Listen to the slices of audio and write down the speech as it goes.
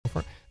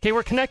Okay,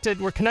 we're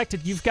connected. We're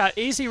connected. You've got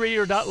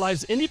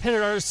azradio.live's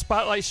Independent Artist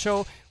Spotlight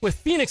Show with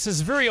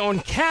Phoenix's very own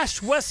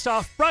Cash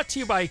Westhoff, brought to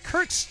you by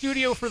Kirk's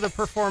Studio for the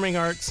Performing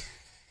Arts.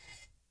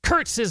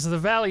 Kirk's is the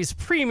Valley's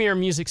premier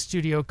music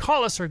studio.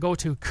 Call us or go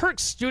to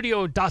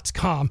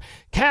kirkstudio.com.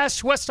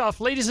 Cash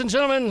Westhoff, ladies and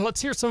gentlemen, let's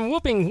hear some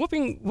whooping.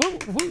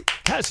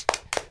 Cash,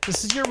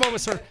 this is your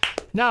moment, sir.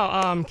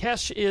 Now,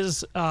 Cash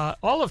is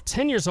all of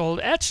 10 years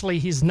old. Actually,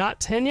 he's not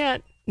 10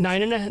 yet.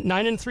 9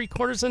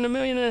 3/4 and $1.5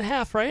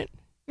 million, right?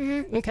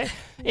 Mm-hmm. Okay.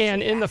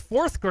 And in the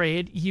 4th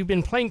grade, you've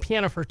been playing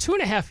piano for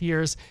 2.5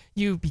 years.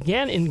 You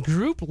began in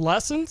group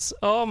lessons.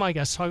 Oh my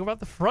gosh, talk about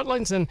the front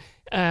lines. And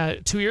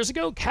 2 years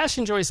ago, Cash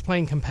enjoys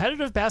playing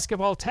competitive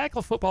basketball,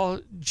 tackle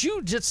football,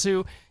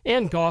 jiu-jitsu,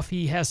 and golf.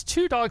 He has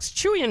 2 dogs,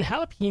 Chewy and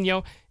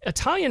Jalapeno,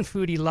 Italian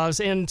food he loves,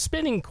 and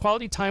spending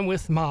quality time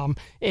with Mom.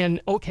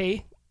 And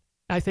okay,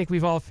 I think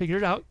we've all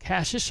figured it out.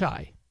 Cash is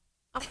shy.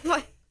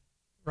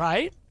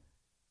 Right?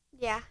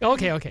 Yeah.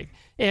 Okay.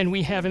 And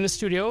we have in the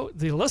studio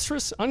the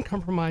illustrious,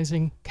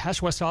 uncompromising Cash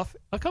Westhoff,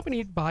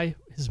 accompanied by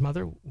his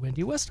mother,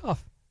 Wendy Westhoff.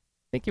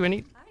 Thank you,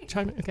 Wendy.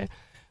 Hi. Okay.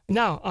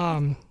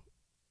 Now,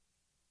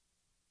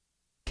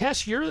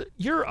 Cash,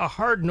 you're a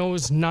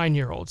hard-nosed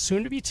 9-year-old,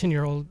 soon-to-be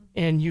 10-year-old,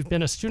 and you've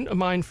been a student of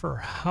mine for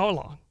how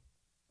long?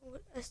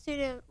 A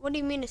student? What do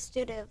you mean a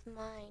student of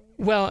mine?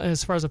 Well,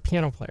 as far as a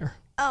piano player.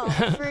 Oh,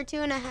 for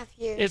 2.5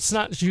 years. It's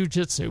not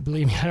jiu-jitsu,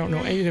 believe me. I don't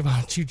know anything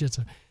about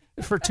jiu-jitsu.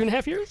 For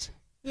 2.5 years?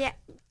 Yeah,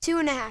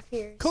 2.5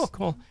 years.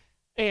 Cool.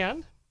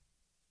 And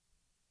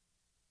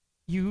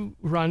you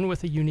run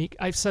with a unique,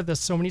 I've said this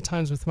so many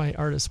times with my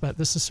artists, but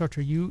this is so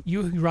true.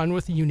 You run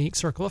with a unique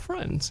circle of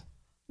friends.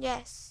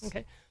 Yes.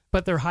 Okay.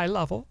 But they're high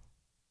level.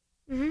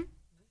 Mm-hmm.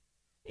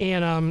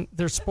 And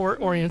they're sport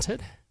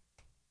oriented.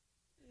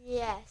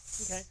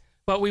 Yes. Okay.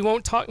 But we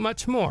won't talk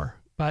much more.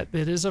 But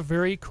it is a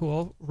very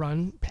cool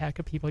run pack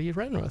of people you've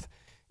run with.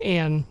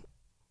 And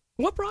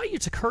what brought you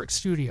to Kirk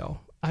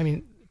Studio? I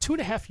mean,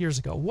 2.5 years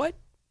ago.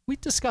 We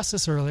discussed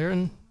this earlier,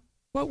 and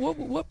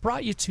what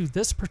brought you to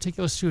this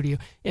particular studio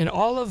in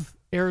all of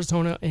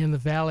Arizona and the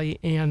Valley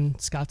and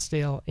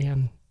Scottsdale,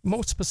 and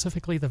most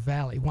specifically the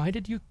Valley? Why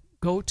did you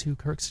go to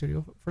Kirk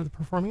Studio for the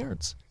Performing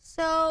Arts?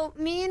 So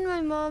me and my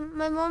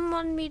mom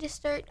wanted me to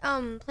start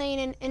playing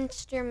an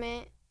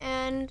instrument,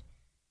 and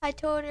I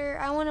told her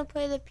I want to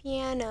play the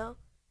piano,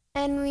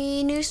 and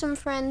we knew some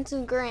friends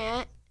of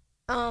Grant.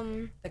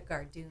 The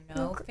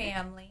Garduno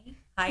family.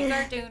 Hi,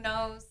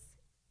 Gardunos.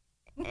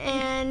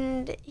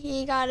 And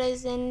he got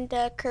us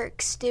into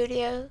Kirk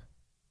Studio.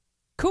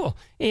 Cool.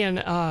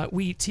 And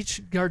we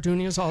teach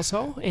Gardunias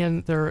also,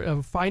 and they're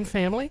a fine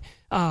family.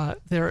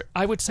 They're,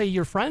 I would say,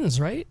 your friends,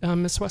 right,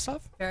 Miss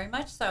Westhoff? Very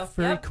much so.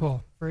 Very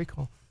cool. Very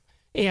cool.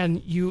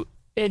 And you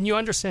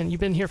understand,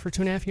 you've been here for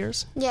 2.5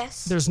 years?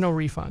 Yes. There's no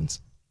refunds.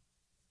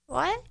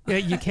 What? Yeah,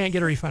 you can't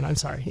get a refund. I'm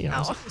sorry.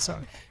 So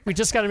we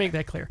just got to make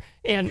that clear.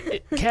 And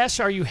Cash,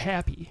 are you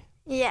happy?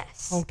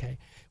 Yes. Okay.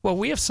 Well,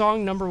 we have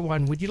song number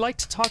 1. Would you like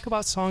to talk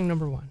about song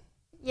number 1?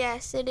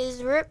 Yes, it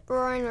is Rip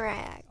Roaring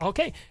Rag.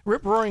 Okay.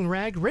 Rip Roaring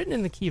Rag, written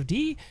in the key of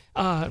D,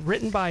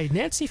 written by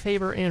Nancy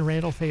Faber and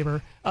Randall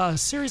Faber, a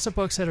series of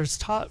books that are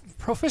taught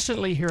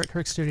proficiently here at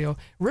Kirk Studio.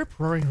 Rip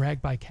Roaring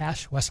Rag by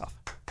Cash Westhoff.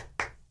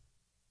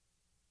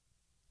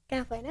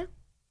 Can I play now?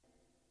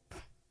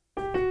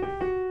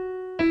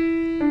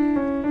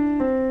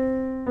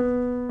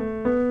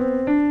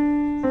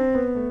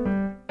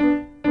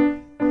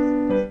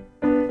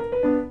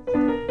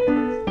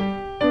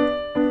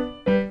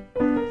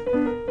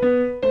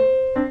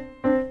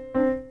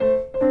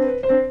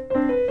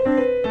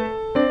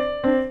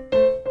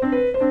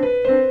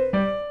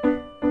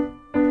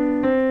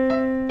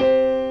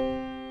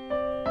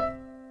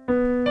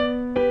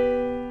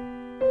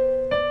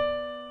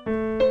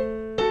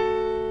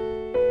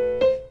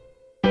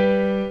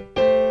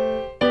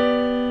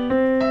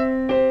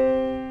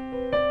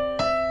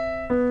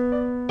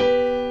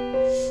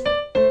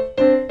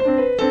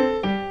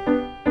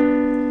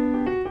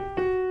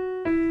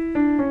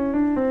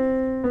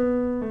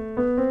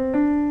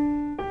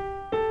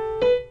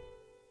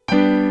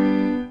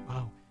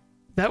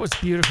 That was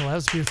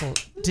beautiful.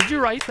 Did you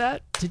write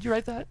that?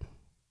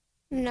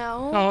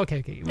 No. Oh, okay.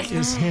 It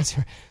was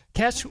answer.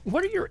 Cash,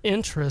 what are your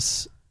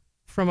interests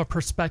from a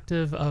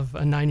perspective of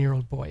a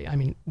 9-year-old boy? I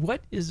mean,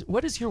 what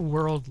is your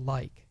world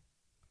like?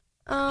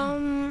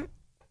 That's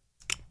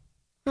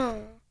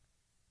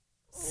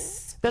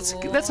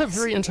a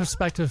very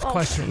introspective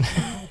question.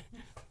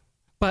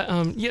 But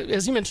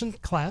as you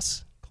mentioned,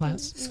 class.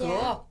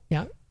 School.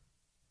 Yeah.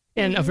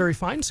 And a very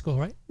fine school,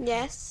 right?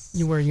 Yes.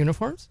 You wear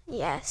uniforms?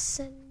 Yes.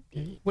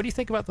 What do you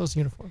think about those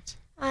uniforms?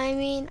 I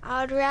mean,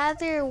 I'd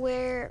rather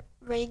wear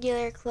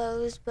regular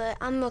clothes, but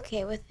I'm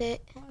okay with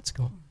it. Oh, that's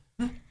cool.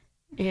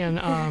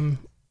 And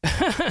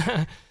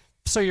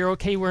so you're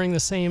okay wearing the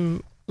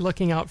same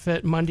looking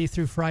outfit Monday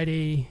through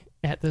Friday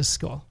at this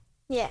school?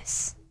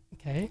 Yes.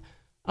 Okay.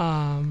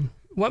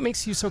 What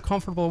makes you so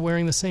comfortable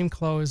wearing the same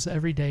clothes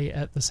every day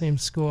at the same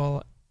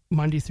school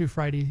Monday through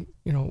Friday?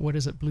 You know, what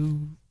is it,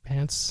 blue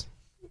pants?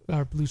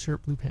 or blue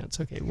shirt, blue pants.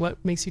 Okay,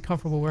 what makes you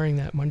comfortable wearing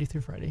that Monday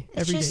through Friday?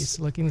 Every day, just-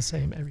 looking the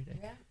same every day.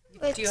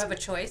 Yeah. Do you have a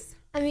choice?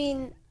 I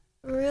mean,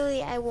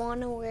 really, I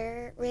want to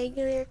wear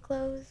regular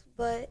clothes,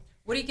 but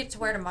What do you get to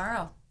wear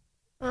tomorrow?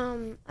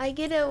 I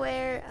get to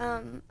wear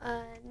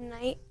a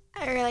night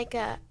or like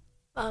a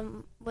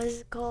what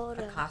is it called?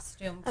 A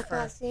costume A for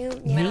costume.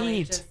 middle Yeah, Neat.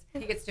 ages.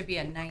 He gets to be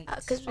a knight.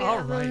 because we All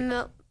have right.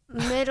 a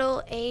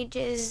Middle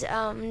Ages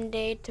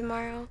day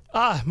tomorrow.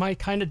 Ah, my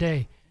kind of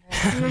day.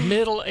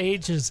 Middle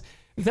Ages.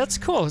 That's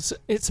cool.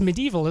 It's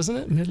medieval, isn't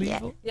it?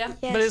 Medieval. Yeah. Yes.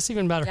 But it's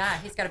even better. Yeah,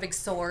 he's got a big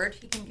sword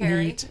he can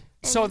carry. Neat.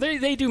 So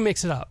they do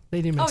mix it up.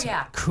 They do mix Oh, it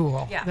yeah. up.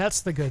 Cool. Yeah.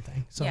 That's the good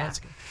thing. So Yeah. that's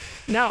good.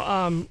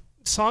 Now,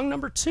 song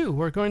number 2.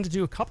 We're going to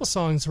do a couple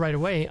songs right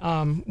away.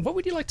 What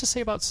would you like to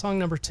say about song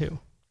number 2?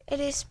 It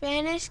is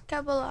Spanish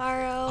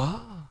Caballero.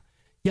 Ah,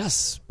 yes,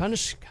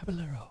 Spanish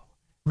Caballero.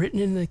 Written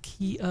in the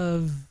key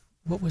of,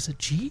 what was it,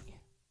 G?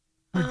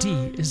 Or D?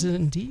 Is it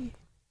in D?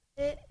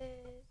 It is.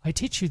 I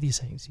teach you these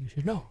things. You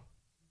should know.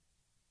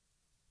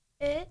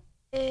 It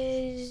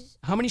is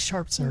How many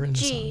sharps are in the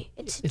G.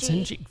 song? It's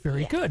in G. G.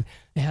 Very Yeah. good.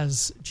 It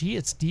has G.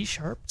 It's D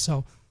sharp.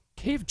 So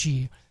key of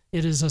G.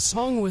 It is a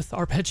song with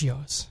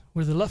arpeggios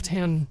where the left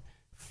hand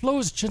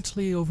flows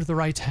gently over the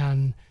right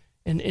hand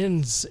and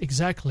ends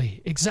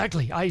exactly,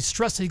 I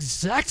stress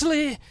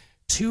exactly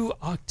 2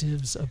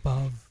 octaves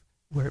above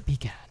where it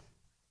began.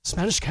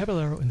 Spanish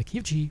Caballero in the key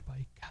of G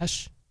by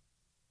Cash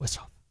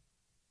Westhoff.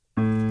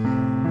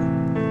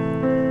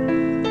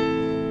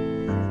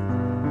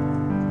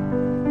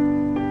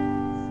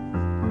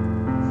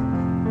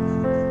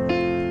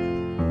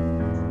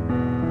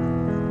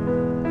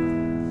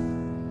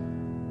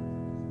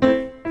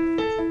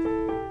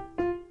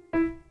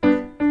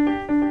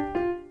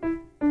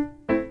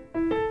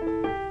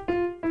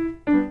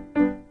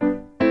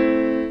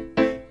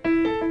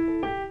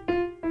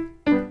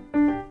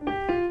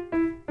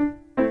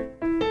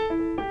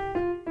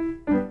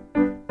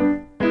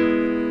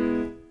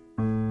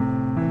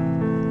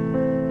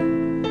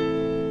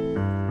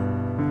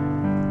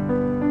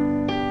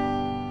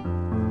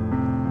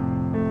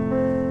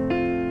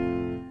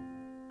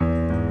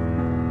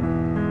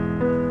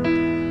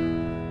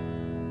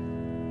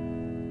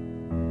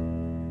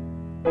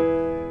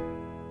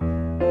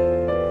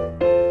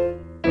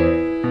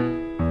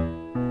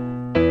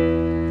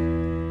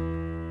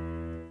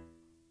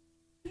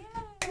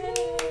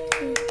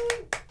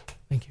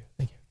 Thank you,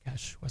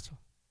 Cash Westhoff.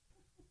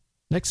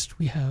 Next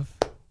we have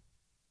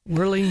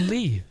Whirling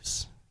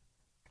Leaves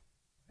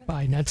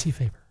by Nancy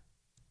Faber.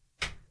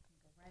 Go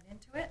right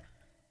into it.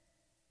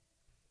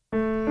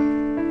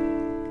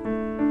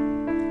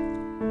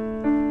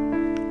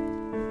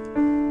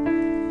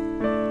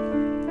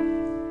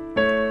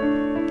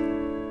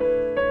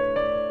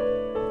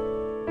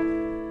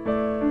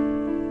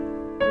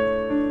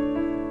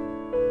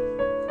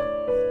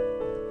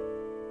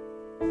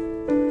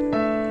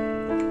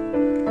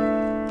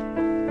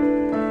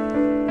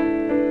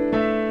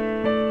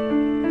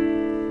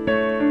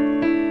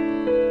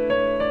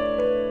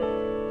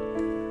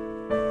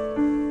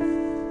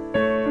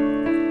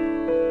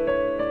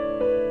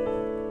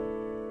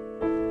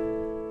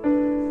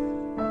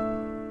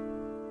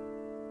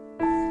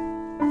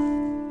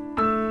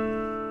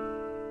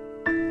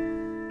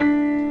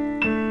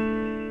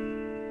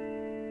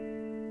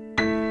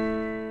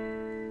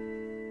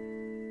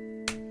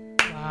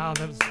 Wow,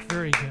 that was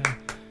very good.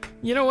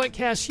 You know what,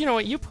 Cash? You know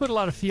what? You put a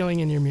lot of feeling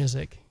in your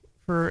music.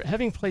 For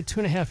having played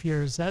 2.5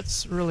 years,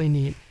 that's really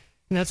neat.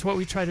 And that's what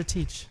we try to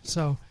teach.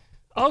 So,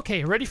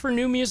 okay, ready for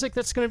new music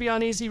that's going to be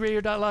on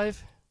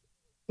azradio.live?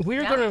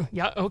 We're Yeah. going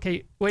to,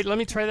 okay, wait, let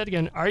me try that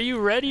again. Are you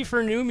ready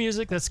for new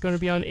music that's going to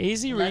be on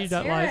Let's hear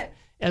azradio.live it.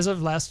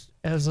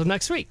 as of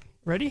next week?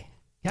 Ready?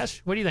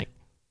 Cash, what do you think?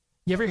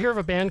 You ever hear of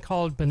a band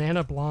called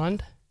Banana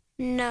Blonde?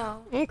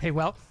 no. Okay,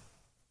 well,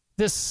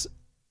 this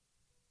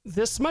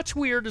Much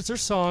Weird is their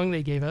song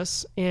they gave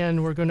us,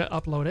 and we're going to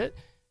upload it.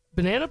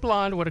 Banana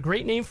Blonde, what a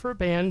great name for a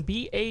band.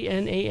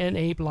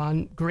 Banana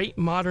Blonde, great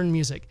modern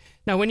music.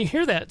 Now, when you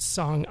hear that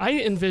song, I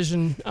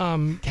envision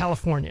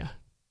California.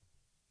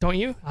 Don't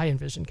you? I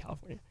envision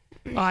California.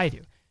 I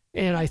do.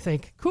 And I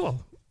think,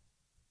 cool.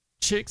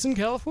 Chicks in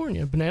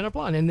California, Banana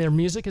Blonde. And their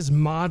music is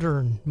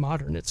modern.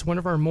 It's one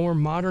of our more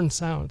modern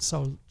sounds.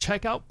 So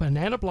check out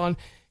Banana Blonde.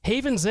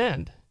 Haven's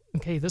End.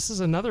 Okay, this is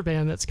another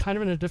band that's kind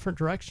of in a different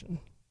direction.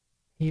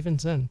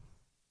 Haven's End.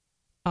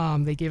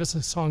 They gave us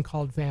a song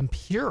called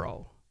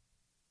Vampiro.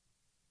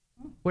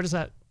 What does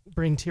that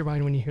bring to your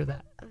mind when you hear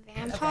that? A A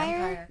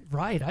vampire?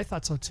 Right, I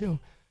thought so too.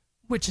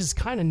 Which is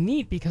kind of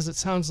neat because it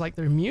sounds like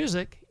their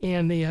music,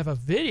 and they have a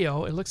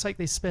video. It looks like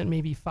they spent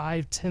maybe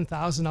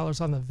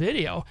 $5,000-$10,000 on the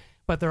video,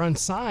 but they're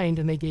unsigned,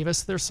 and they gave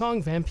us their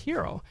song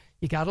Vampiro.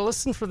 You got to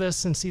listen for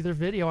this and see their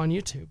video on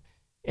YouTube.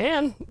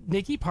 And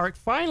Nikki Park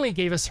finally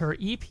gave us her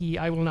EP,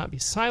 I Will Not Be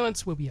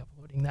Silenced. We'll be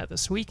uploading that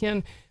this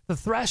weekend. The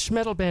thrash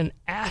metal band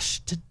Ash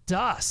to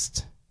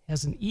Dust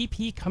has an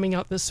EP coming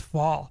out this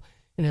fall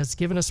and has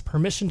given us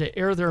permission to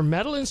air their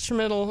metal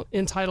instrumental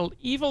entitled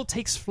Evil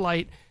Takes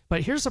Flight.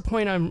 But here's the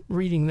point I'm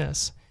reading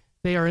this.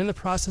 They are in the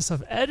process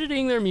of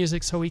editing their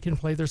music so we can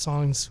play their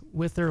songs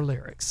with their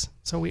lyrics.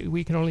 So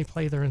we can only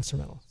play their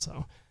instrumental.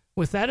 So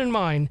with that in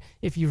mind,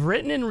 if you've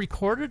written and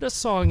recorded a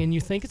song and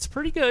you think it's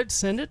pretty good,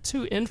 send it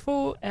to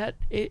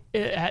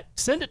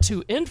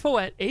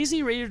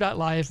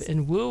info@azradio.live,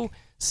 and we'll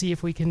see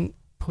if we can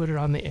put it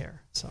on the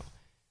air. So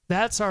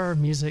that's our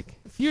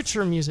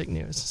future music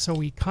news. So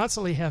we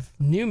constantly have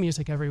new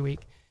music every week.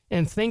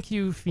 And thank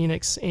you,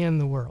 Phoenix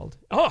and the world.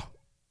 Oh,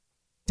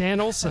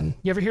 Dan Olson.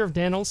 You ever hear of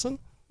Dan Olson?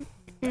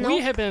 Nope. We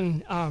have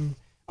been on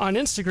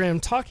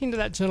Instagram talking to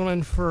that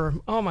gentleman for,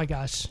 oh my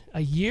gosh,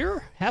 a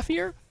year, half a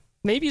year?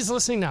 Maybe he's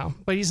listening now,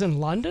 but he's in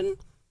London.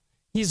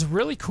 He's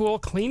really cool,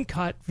 clean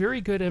cut,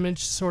 very good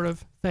image sort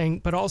of thing,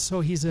 but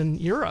also he's in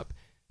Europe.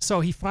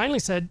 So he finally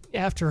said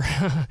after,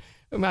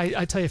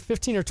 I tell you,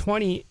 15 or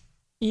 20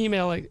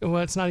 well,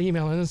 it's not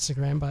email on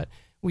Instagram, but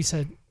we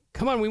said,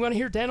 come on, we want to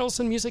hear Dan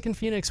Olson music in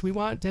Phoenix. We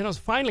want Dan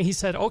Olson. Finally, he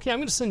said, okay, I'm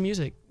going to send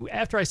music.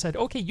 After I said,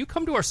 okay, you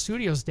come to our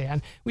studios,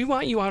 Dan. We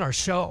want you on our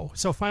show.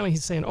 So finally,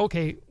 he's saying,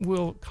 okay,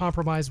 we'll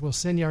compromise. We'll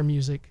send you our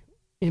music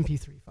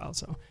MP3 file.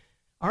 So,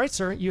 all right,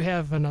 sir, you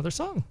have another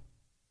song.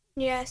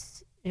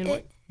 Yes.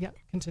 Yeah,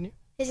 continue.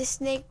 It's a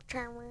snake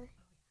charmer.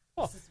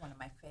 This is one of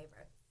my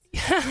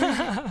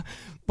favorites.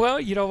 Well,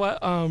 you know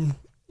what?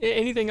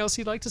 Anything else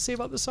you'd like to say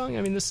about the song?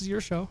 I mean, this is your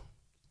show.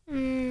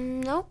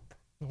 Nope.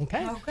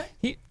 Okay. Okay.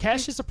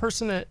 Cash is a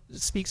person that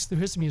speaks through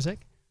his music.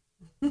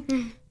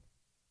 Can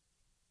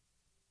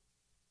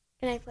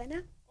I play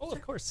now? Oh,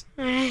 of course.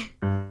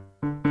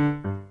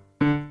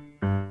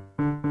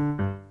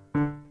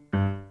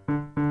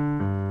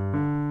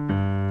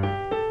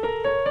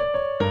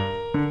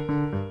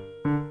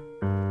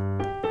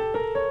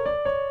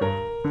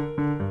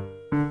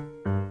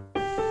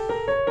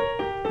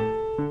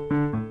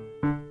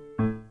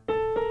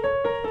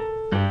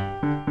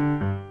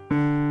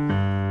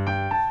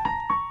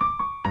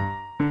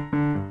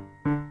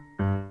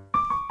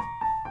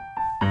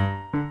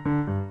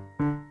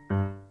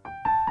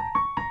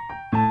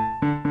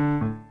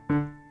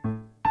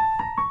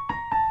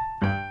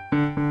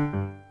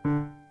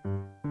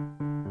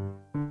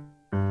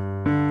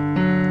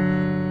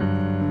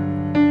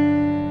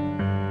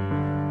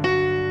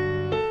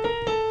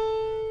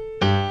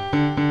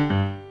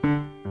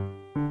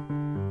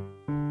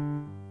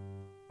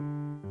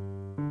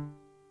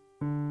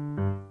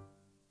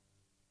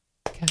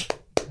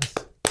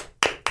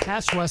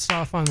 Cash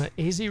Westhoff on the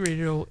AZ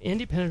Radio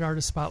Independent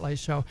Artist Spotlight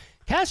Show.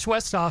 Cash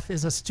Westhoff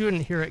is a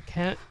student here at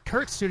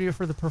Kirk Studio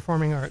for the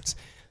Performing Arts.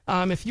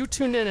 If you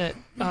tuned in at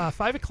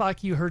 5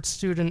 o'clock, you heard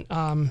student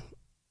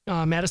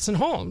Madison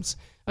Holmes,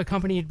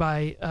 accompanied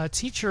by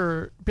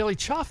teacher Billy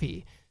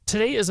Chaffee.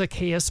 Today is a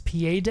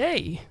KSPA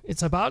day.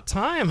 It's about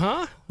time,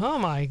 huh? Oh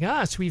my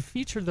gosh, we've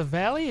featured the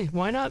Valley.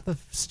 Why not the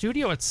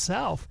studio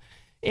itself?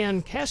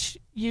 And Cash,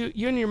 you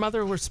and your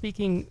mother were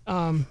speaking,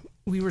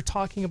 we were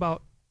talking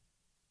about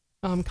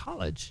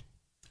college.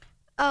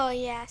 Oh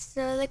yeah,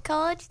 so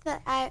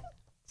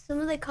some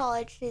of the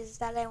colleges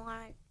that I want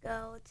to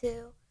go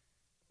to,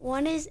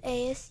 one is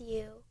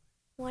ASU,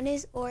 one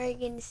is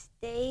Oregon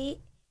State,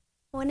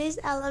 one is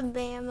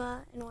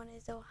Alabama, and one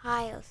is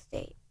Ohio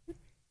State.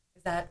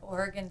 Is that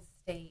Oregon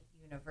State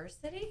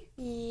University?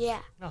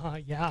 Yeah. Yeah.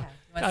 Okay. You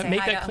want to say Make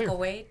hi that to clear. Uncle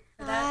Wade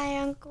for that? Hi,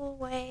 Uncle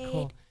Wade.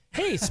 Cool.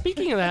 Hey,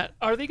 speaking of that,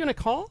 are they going to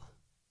call?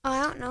 Oh,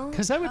 I don't know.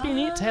 Because that would be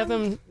neat to have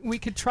them. We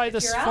could try If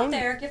this you're phone. out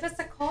there, give us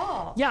a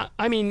call. Yeah,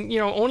 I mean,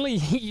 only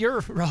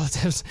your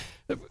relatives,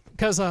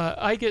 because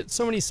I get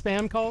so many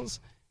spam calls.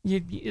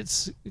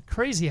 It's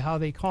crazy how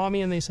they call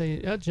me and they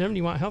say, Jim, do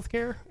you want health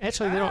care?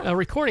 Actually, they don't. A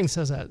recording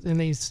says that, and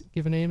they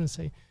give a name and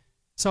say.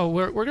 So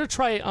we're going to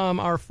try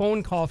our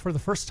phone call for the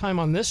first time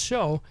on this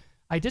show.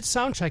 I did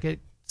sound check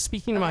it,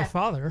 speaking to my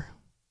father,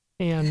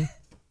 and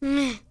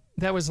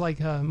that was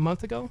like a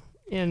month ago,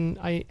 and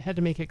I had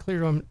to make it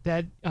clear to him,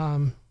 Dad,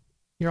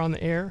 you're on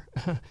the air.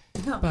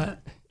 But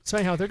so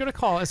anyhow, they're going to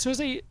call. As soon as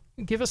they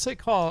give us a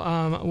call,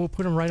 we'll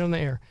put them right on the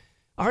air.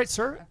 All right,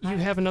 sir, you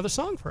have another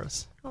song for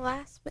us.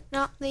 Last but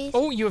not least.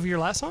 Oh, you have your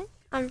last song?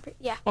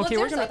 Yeah. Okay, well, we're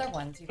there's gonna. other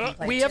ones you can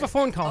play We too. have a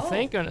phone call. Oh,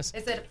 Thank goodness.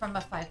 Is it from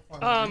a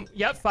 541?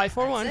 Yep,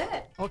 541. That's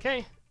it.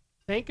 Okay,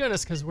 thank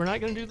goodness, because we're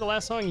not going to do the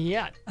last song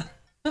yet.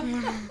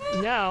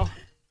 Now,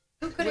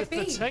 Who could with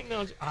it be? the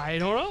technology, I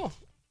don't know.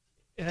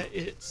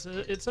 It's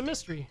a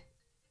mystery.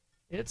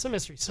 It's a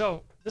mystery.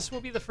 So this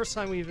will be the first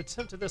time we've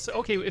attempted this.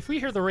 Okay, if we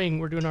hear the ring,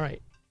 we're doing all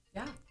right.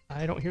 Yeah,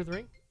 I don't hear the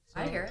ring. So,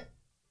 I hear it.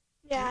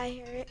 Yeah, I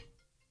hear it.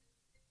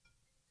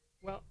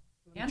 Well,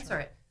 let me Answer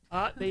try.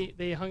 it.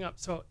 They hung up.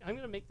 So I'm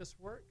going to make this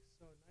work.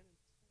 So 9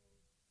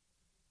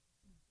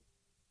 and 10.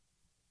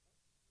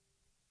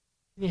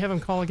 Can you have him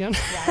call again?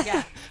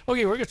 Yeah.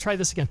 Okay, we're going to try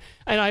this again.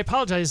 And I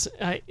apologize.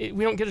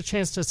 We don't get a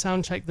chance to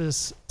sound check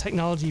this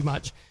technology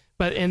much.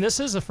 And this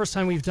is the first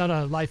time we've done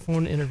a live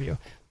phone interview.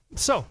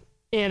 So,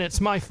 and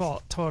it's my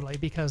fault totally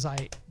because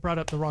I brought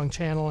up the wrong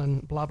channel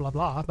and blah, blah,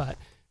 blah. But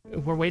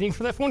we're waiting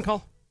for that phone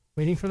call.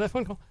 Waiting for that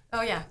phone call.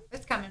 Oh, yeah.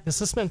 It's coming. The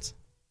suspense.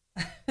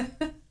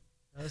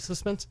 The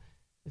suspense.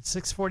 It's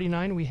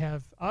 6:49. We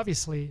have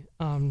obviously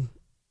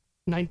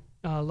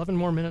 11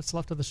 more minutes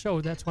left of the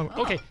show. That's one.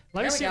 Okay,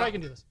 let me see if I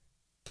can do this.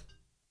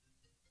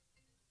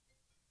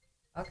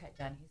 Okay,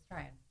 done. He's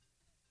trying.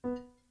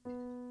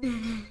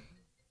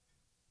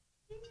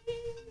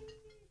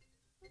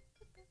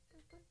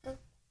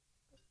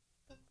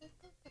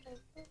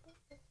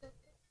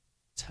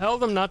 Tell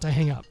them not to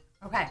hang up.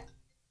 Okay.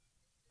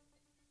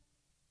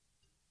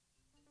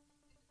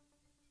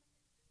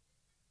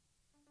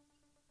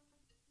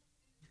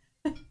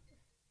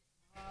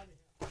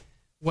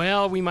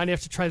 Well, we might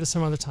have to try this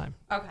some other time.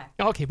 Okay.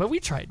 Okay, but we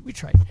tried.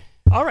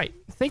 All right.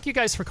 Thank you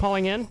guys for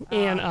calling in,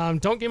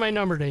 and don't give my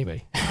number to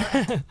anybody.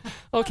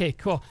 Okay,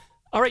 cool.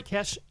 All right,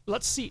 Cash,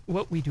 let's see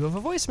what we do have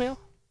a voicemail.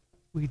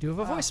 We do have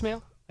a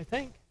voicemail, I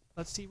think.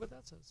 Let's see what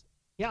that says.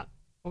 Yeah.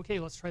 Okay,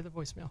 let's try the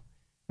voicemail.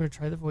 We're going to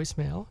try the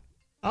voicemail.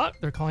 Oh,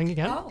 they're calling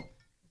again. Oh.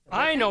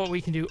 I know what we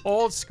can do.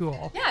 Old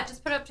school. Yeah,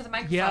 just put it up to the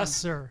microphone. Yes,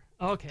 sir.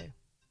 Okay.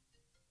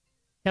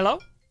 Hello?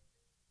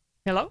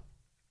 Hello?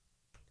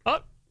 Oh,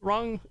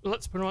 wrong.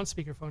 Let's put it on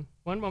speakerphone.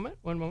 One moment.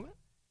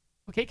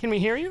 Okay, can we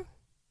hear you?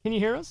 Can you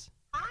hear us?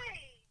 Hi,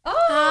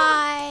 Oh.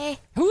 Hi.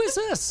 Who is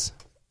this?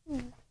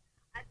 this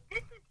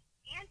is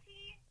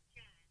Auntie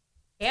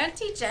Jen.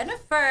 Auntie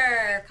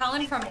Jennifer,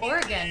 calling from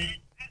Oregon.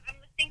 I'm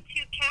listening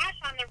to Cash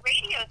on the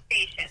radio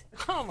station.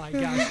 Oh, my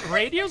gosh.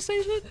 Radio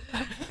station?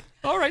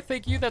 All right,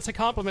 thank you. That's a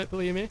compliment,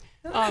 believe me.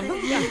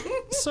 Yeah.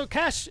 So,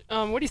 Cash,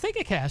 what do you think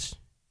of Cash?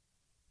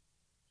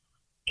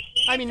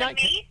 He's not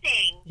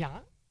amazing. Yeah.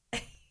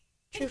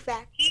 True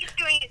fact. He's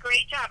doing a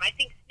great job. I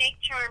think Snake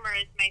Charmer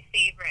is my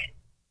favorite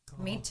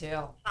Me too.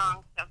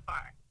 song so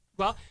far.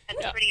 Well,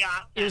 That's pretty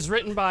awesome. it was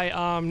written by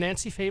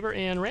Nancy Faber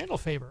and Randall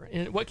Faber.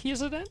 And what key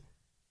is it in?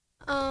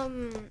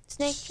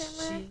 Snake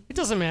Charmer. It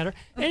doesn't matter.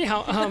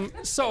 Anyhow,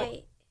 so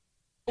Wait.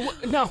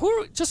 now,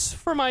 just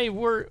for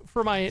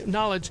my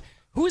knowledge,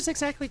 who is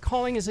exactly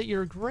calling? Is it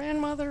your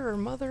grandmother or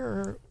mother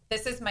or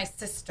This is my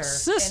sister.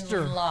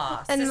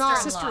 In-law. In-law.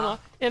 sister-in-law?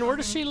 And where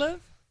does she live?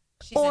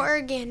 She's in-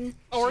 Oregon.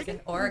 she's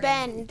in Oregon.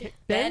 Bend.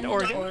 Bend,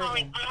 Oregon. I'm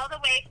calling all the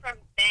way from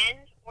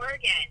Bend,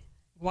 Oregon.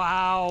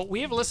 Wow,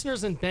 we have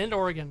listeners in Bend,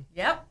 Oregon.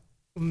 Yep.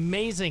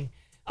 Amazing.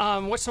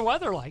 What's the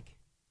weather like?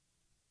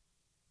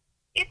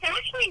 It's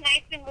actually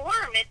nice and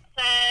warm. It's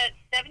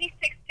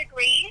 76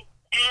 degrees,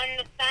 and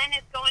the sun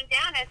is going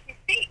down as we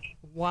speak.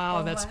 Wow,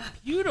 Oh, that's wow.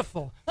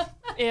 beautiful.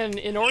 And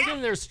in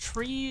Oregon, there's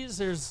trees,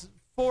 there's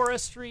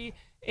forestry,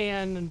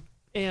 and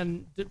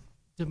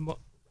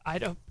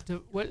Idaho.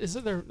 What is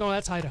it there? No,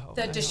 that's Idaho.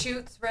 The Idaho.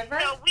 Deschutes River.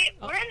 So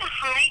we're in the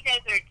high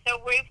desert, so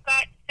we've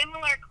got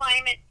similar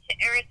climate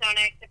to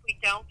Arizona, except we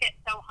don't get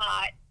so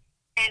hot,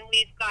 and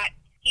we've got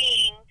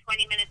skiing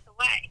 20 minutes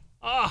away.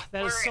 Oh,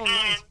 that is so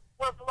nice.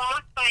 We're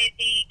blocked by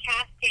the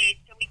Cascades,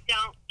 so we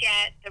don't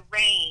get the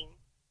rain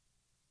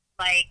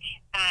like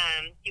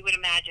you would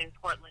imagine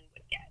Portland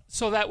would get.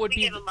 So that would We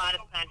be get a lot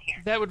of sun here.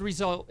 that would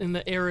result in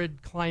the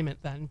arid climate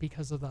then,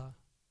 because of the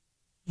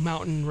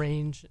mountain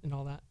range and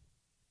all that.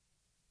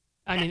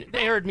 I mean,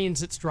 arid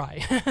means it's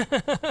dry.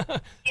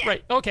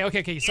 Right.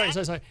 Okay.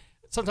 Sorry.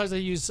 Sometimes I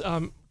use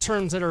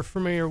terms that are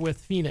familiar with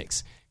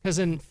Phoenix, because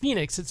in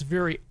Phoenix it's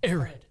very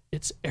arid.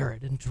 It's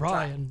arid and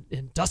dry.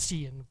 And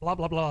dusty and blah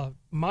blah blah.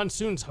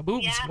 Monsoons,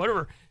 haboobs, Yeah.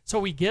 whatever. So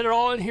we get it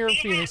all in here in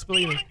Phoenix. We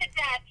Believe me. have the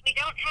dust. We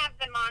don't have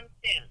the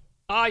monsoon.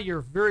 Ah,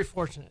 you're very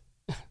fortunate.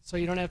 So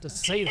you don't have to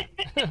say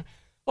that.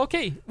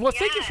 Okay. Well,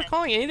 thank you for Yes.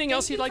 calling. Anything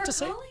else Thank you'd you like for to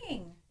say?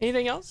 calling.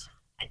 Anything else?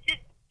 Just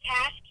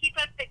Cash, keep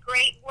up the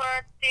great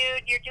work,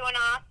 dude. You're doing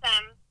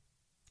awesome.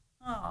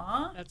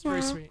 Aw. That's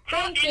very sweet.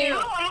 Thank And you.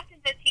 how often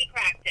does he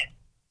practice?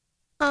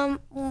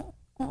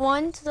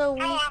 Once a How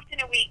week.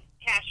 often a week,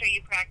 Cash, are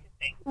you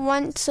practicing?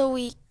 Once a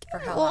week. For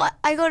how Well, long?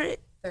 I go to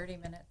 30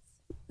 minutes.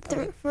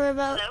 for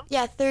about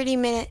Hello? 30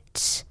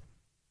 minutes.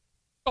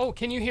 Oh,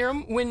 can you hear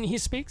him when he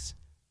speaks?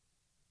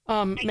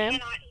 Ma'am? I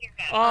cannot hear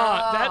him.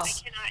 Ah, Oh.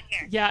 that's I cannot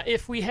hear. yeah.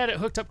 If we had it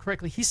hooked up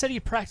correctly, he said he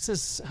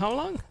practices how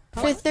long?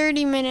 For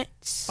 30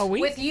 minutes. A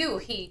week. With you,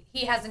 he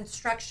has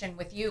instruction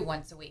with you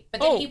once a week, but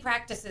then Oh. he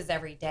practices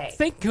every day.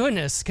 Thank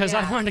goodness, because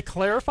I Yeah. wanted to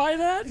clarify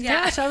that.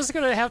 Yeah. Gosh, I was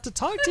going to have to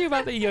talk to you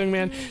about that, young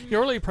man.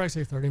 You're only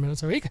practicing 30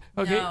 minutes a week.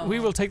 Okay, No.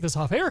 we will take this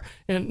off air,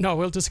 and no,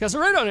 we'll discuss it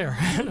right on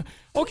air.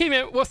 Okay,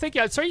 man. Well, thank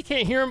you. I'm sorry you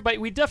can't hear him, but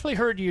we definitely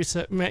heard you,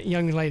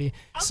 young lady.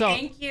 So,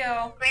 Thank you.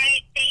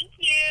 Great. Thank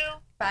you.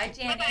 Bye,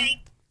 Jenny.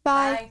 Bye-bye.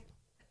 Bye.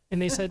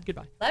 and they said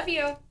goodbye. Love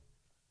you. And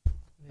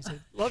they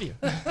said love you.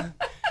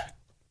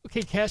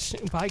 Okay, Cash.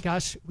 By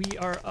gosh, we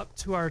are up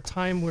to our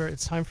time where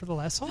it's time for the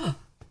last song.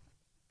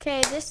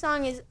 Okay, this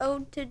song is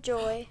Ode to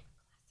Joy.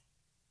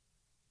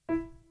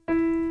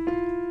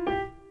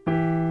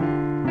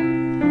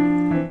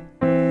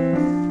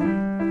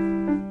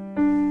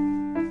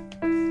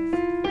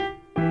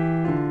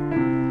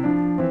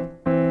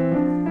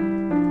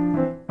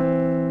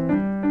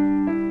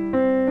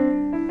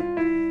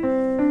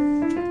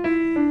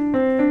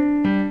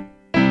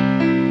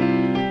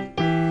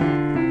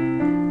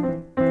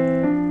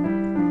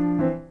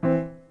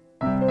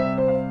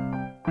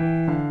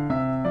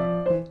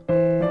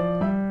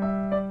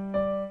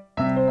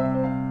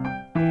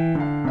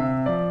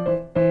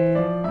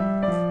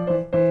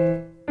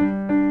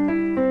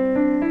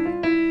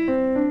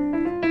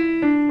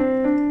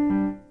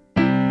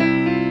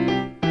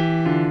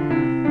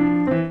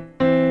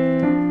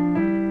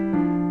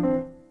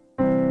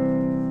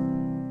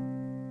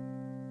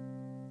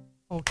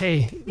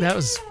 Okay, that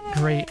was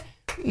great.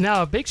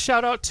 Now, a big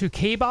shout out to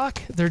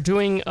K-Bach. They're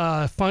doing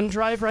a fund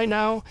drive right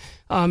now.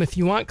 If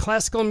you want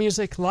classical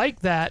music like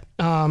that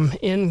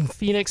in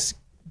Phoenix,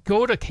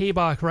 go to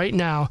K-Bach right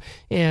now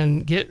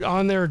and get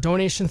on their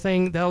donation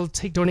thing. They'll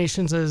take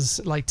donations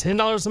as like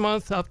 $10 a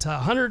month up to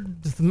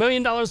 $100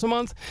 million a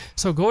month.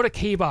 So go to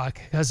K-Bach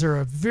because they're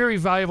a very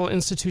valuable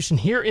institution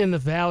here in the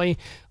Valley.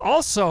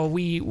 Also,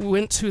 we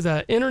went to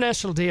the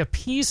International Day of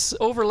Peace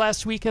over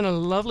last weekend. A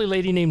lovely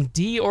lady named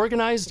Dee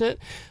organized it.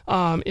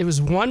 It was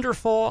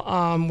wonderful.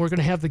 We're going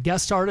to have the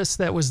guest artist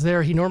that was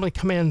there. He normally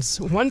commands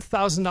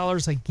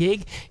 $1,000 a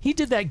gig. He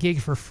did that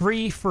gig for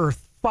free for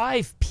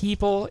 5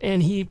 people,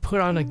 and he put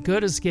on a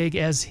good as gig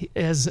as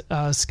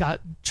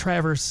Scott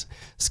Jeffers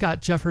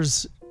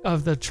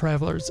of the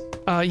Travelers.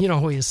 You know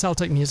who he is,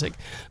 Celtic music.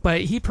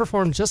 But he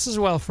performed just as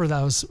well for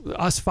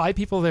us 5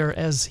 people there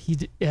as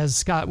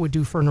Scott would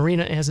do for an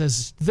arena,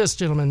 as this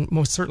gentleman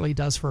most certainly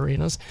does for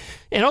arenas.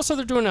 And also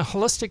they're doing a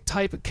holistic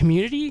type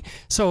community.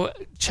 So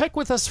check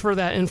with us for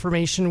that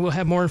information. We'll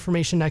have more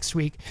information next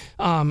week.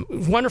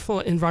 Wonderful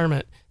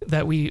environment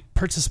that we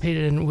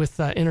participated in with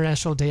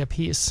International Day of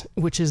Peace,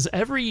 which is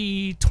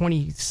every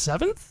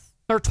 27th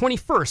or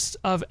 21st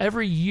of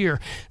every year.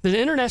 The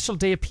International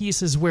Day of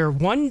Peace is where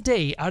one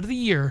day out of the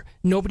year,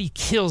 nobody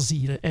kills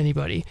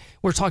anybody.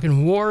 We're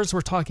talking wars,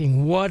 we're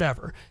talking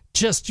whatever.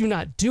 Just do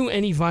not do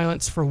any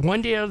violence for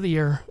one day out of the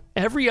year.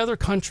 Every other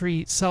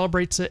country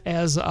celebrates it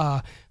as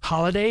a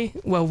holiday.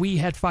 Well, we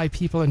had 5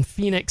 people in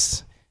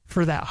Phoenix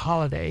for that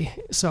holiday.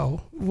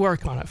 So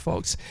work on it,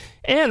 folks.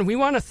 And we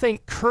want to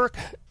thank Kirk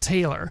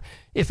Taylor.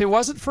 If it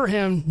wasn't for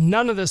him,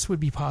 none of this would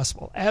be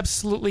possible.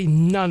 Absolutely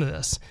none of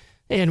this.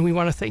 And we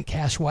want to thank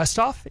Cash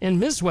Westhoff and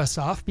Ms.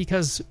 Westhoff,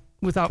 because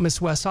without Ms.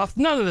 Westhoff,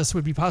 none of this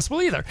would be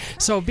possible either.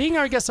 So being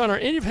our guest on our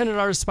Independent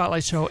Artist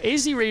Spotlight Show,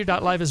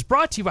 AZRadio.live is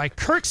brought to you by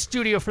Kirk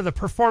Studio for the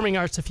Performing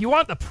Arts. If you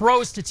want the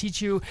pros to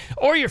teach you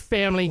or your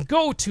family,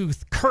 go to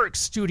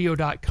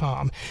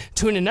kirkstudio.com.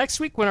 Tune in next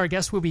week when our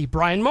guest will be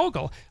Brian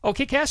Mogul.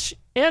 Okay, Cash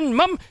and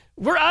Mum,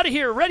 we're out of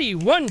here. Ready?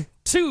 1,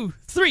 2,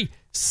 3.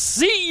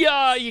 See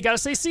ya! You got to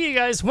say see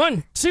ya, guys.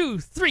 1, 2,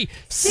 3.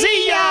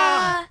 See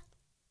ya!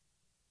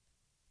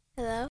 Hello?